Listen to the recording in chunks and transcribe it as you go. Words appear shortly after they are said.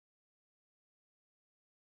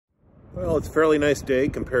Well, it's a fairly nice day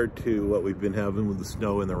compared to what we've been having with the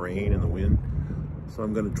snow and the rain and the wind. So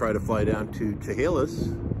I'm going to try to fly down to Chehalis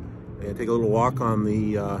and take a little walk on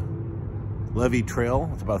the Levee trail.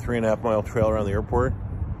 It's about a 3.5 mile trail around the airport.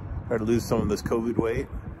 Try to lose some of this COVID weight.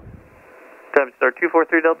 Diamond Star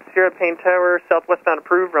 243 Delta Sierra, Paine Tower, southwestbound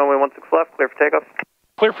approved, runway 16 left, clear for takeoff.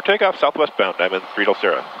 Clear for takeoff, southwestbound, Diamond 3 Delta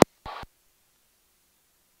Sierra.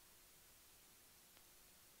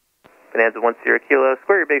 Bonanza 1 Sierra Kilo,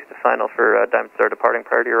 square your base to final for Diamond Star departing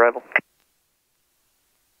prior to your arrival.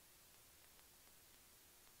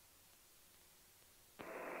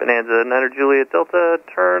 Bonanza 9 Juliet Delta,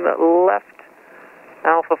 turn left,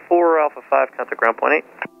 Alpha 4, Alpha 5, contact ground point 8.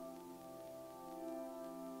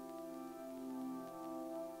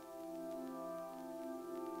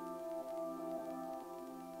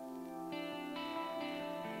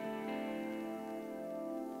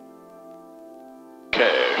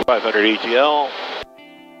 Okay, 500 EGL.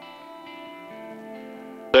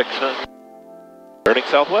 600. Turning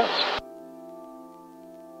southwest.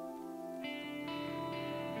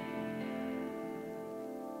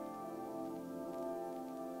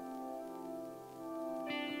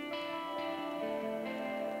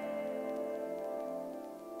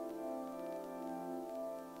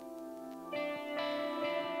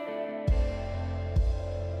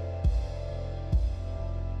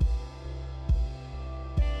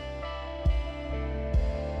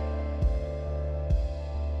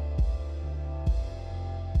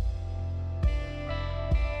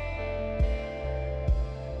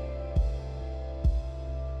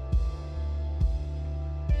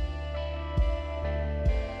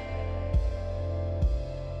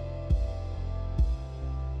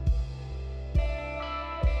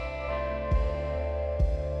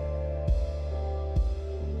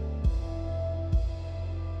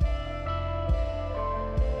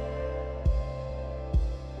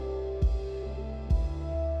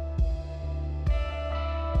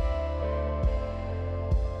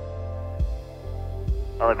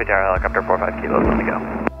 Levee Tower, helicopter 45 kilos on the go.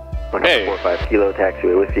 Hey. 45 kilo,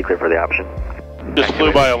 taxiway whiskey, clear for the option. Just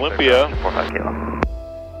flew by Olympia. 45 kilo.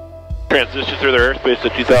 Transition through their airspace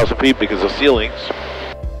at 2,000 feet because of ceilings.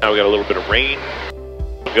 Now we got a little bit of rain.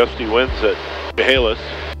 Gusty winds at Chehalis.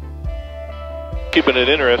 Keeping it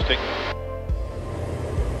interesting.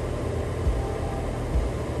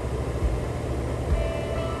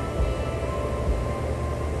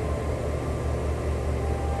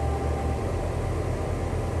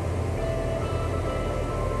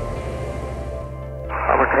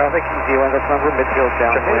 Traffic, easy weather number, midfield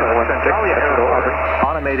down, Chehalis-Centralia,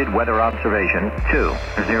 automated weather observation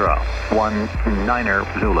 2019er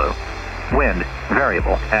Zulu. Wind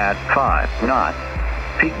variable at 5 knots.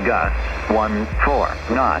 Peak gusts 14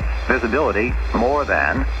 knots. Visibility more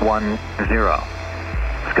than 10.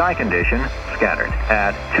 Sky condition scattered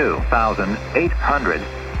at 2,800.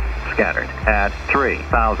 Scattered at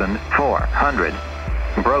 3,400.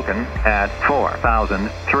 Broken at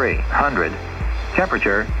 4,300.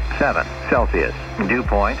 Temperature 7 Celsius. Dew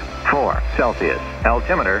point 4 Celsius.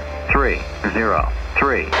 Altimeter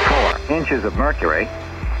 3034 inches of mercury.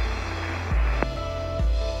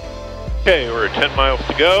 Okay, we're at 10 miles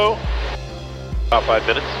to go. About 5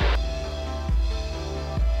 minutes.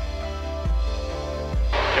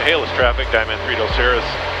 Chehalis traffic, Diamond 3 Delta Sierra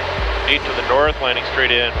 8 to the north, landing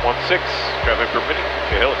straight in 16. Traffic permitting,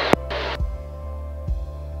 Chehalis.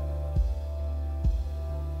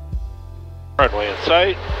 Runway in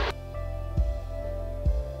sight.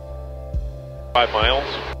 5 miles.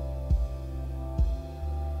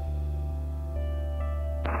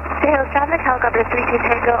 Chehalis traffic, helicopter 32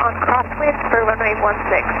 Tango on crosswind for runway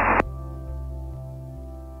 16.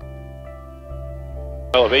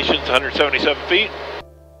 Elevation's 177 feet.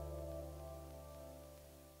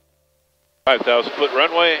 5,000 foot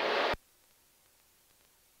runway.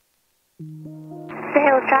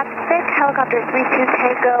 Chehalis traffic, helicopter 32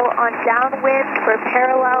 Tango on downwind for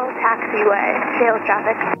parallel taxiway. Chehalis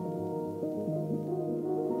traffic.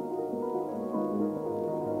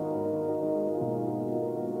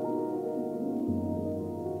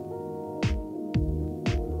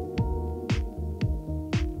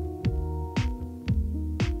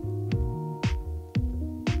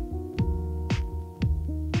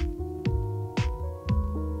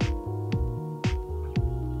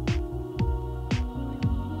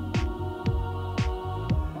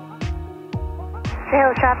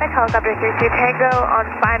 Chehalis traffic, helicopter 32 Tango on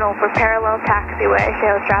final for parallel taxiway.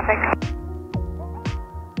 Chehalis traffic.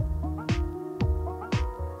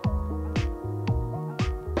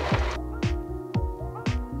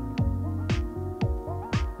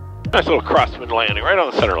 Nice little crosswind landing right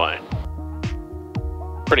on the center line.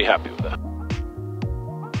 Pretty happy with that.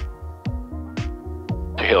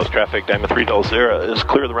 Chehalis traffic, Diamond 3 Delta is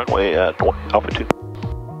clear of the runway at altitude.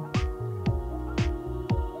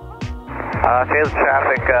 Chehalis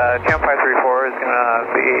traffic, Jump 534 is going to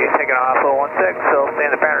be taking off 016, so stay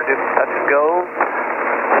in the pattern, just touch and go,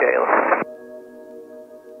 Chehalis.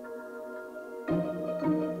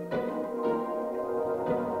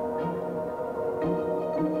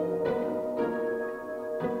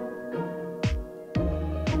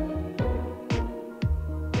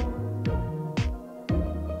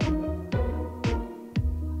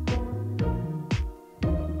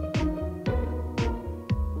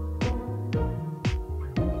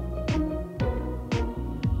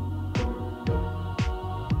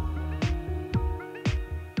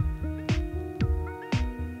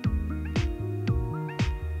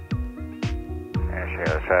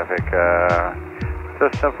 Traffic,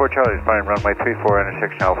 just 74 Charlie, flying runway 34,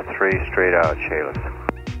 intersection Alpha 3, straight out, Chehalis.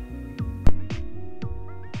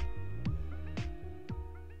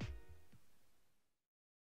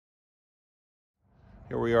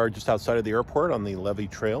 Here we are just outside of the airport on the Levee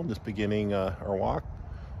Trail, just beginning our walk.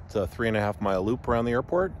 It's a 3.5 mile loop around the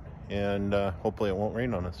airport, and hopefully it won't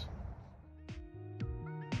rain on us.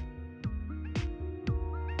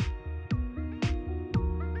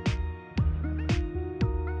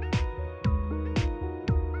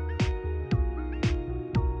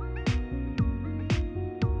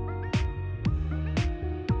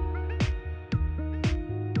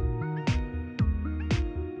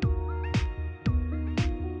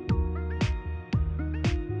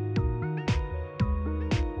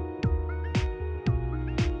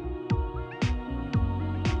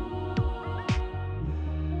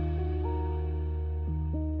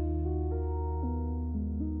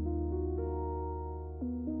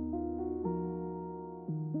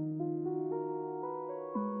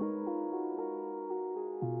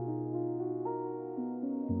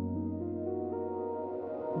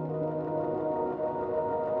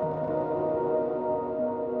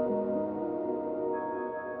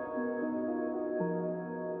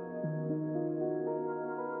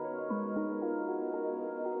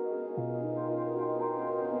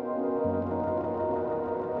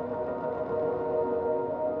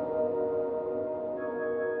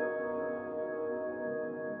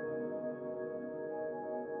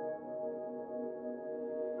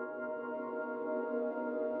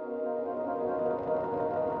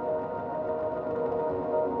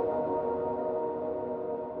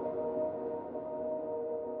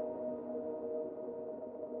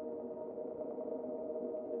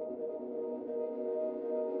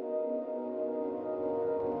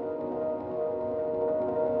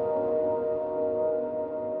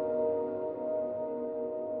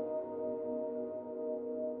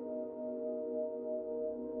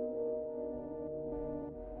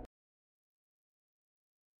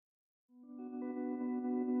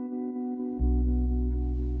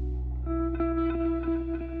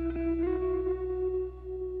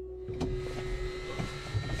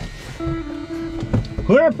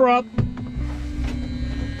 Clear for up.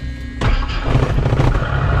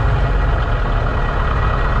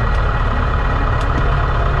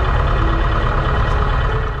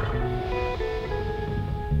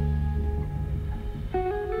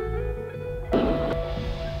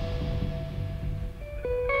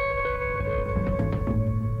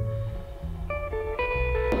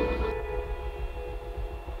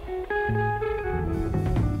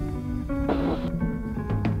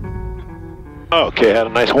 Okay, had a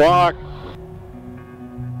nice walk.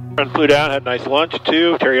 Friend flew down, had a nice lunch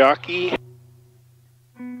too. Teriyaki.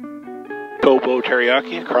 Kobo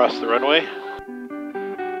teriyaki across the runway.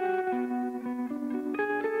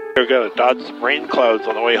 We've got to dodge some rain clouds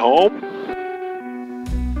on the way home.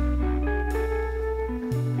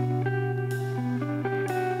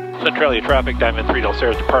 Centralia traffic, Diamond 3 Del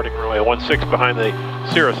Cerro departing runway 16 behind the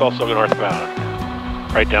Cirrus, also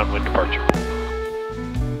northbound. Right downwind departure.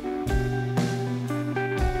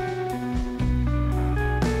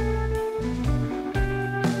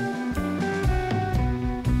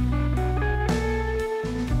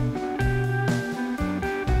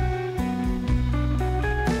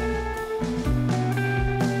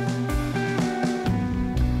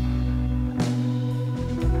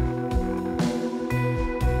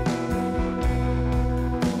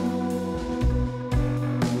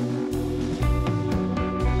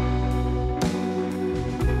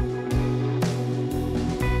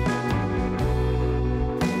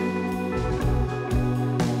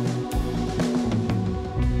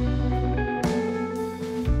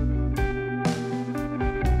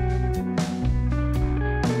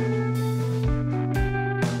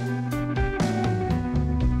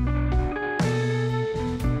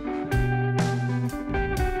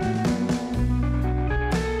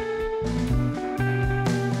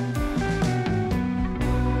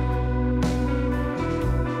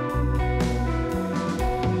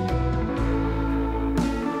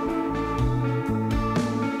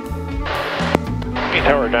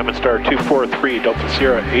 Tower, Diamond Star 243, Delta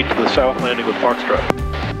Sierra 8 to the south, landing with Foxtrot.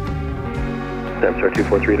 Diamond Star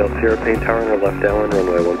 243, Delta Sierra, Paine Tower, on our left downwind,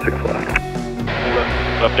 runway 16 left.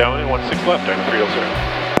 Left downwind, 16 left, Diamond 3 Delta Sierra.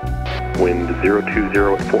 Wind 020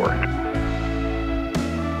 at 4.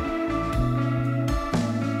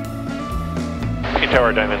 Paine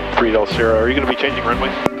Tower, Diamond 3 Delta Sierra, are you going to be changing runway?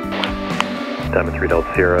 Diamond 3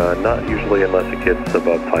 Delta Sierra, not usually unless it gets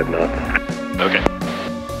above 5 knots. Okay.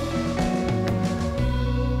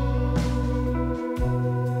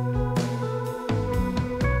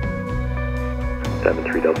 Diamond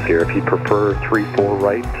 3 Delta Sierra, if you prefer 3-4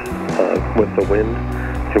 right with the wind,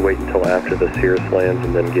 you can wait until after the Cirrus lands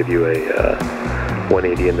and then give you a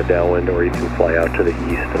 180 in the downwind, or you can fly out to the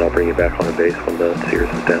east and I'll bring you back on the base when the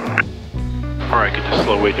Cirrus is down. Or I could just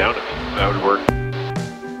slow way down if that would work.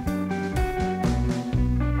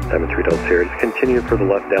 Diamond 3 Delta Sierra, just continue for the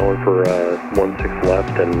left downwind for 16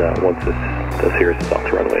 left, and once the Cirrus is off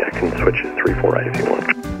the runway, I can switch it 3-4 right if you want.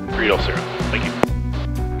 3 Delta Sierra, thank you.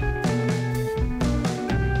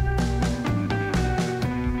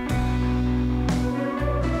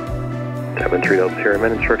 Diamond 3 Delta Sierra,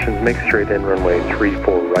 men instructions, make straight in runway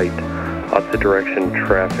 34 right, opposite direction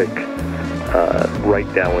traffic,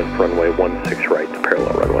 right downwind for runway 16 right, the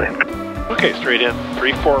parallel runway. Okay, straight in,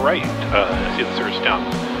 34 right, I see the Cirrus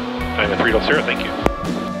down. Diamond 3 Delta Sierra, thank you.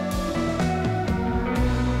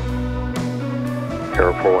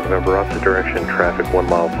 Aero 41 November, opposite direction traffic, 1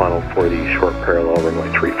 mile final for the short parallel runway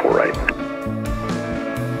 34 right.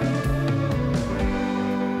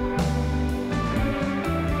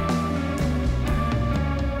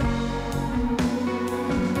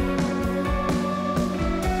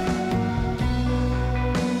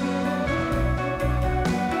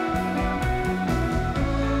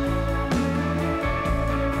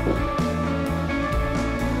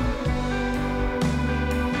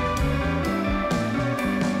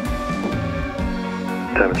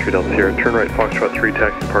 Diamond 3 Delta Sierra, turn right Foxtrot 3,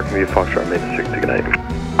 taxi parking via Foxtrot Main Street, good night.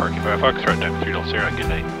 Parking by Foxtrot, Diamond 3 Delta Sierra, good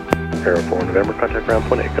night. Aero 4 November, contact ground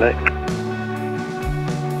 28, good night.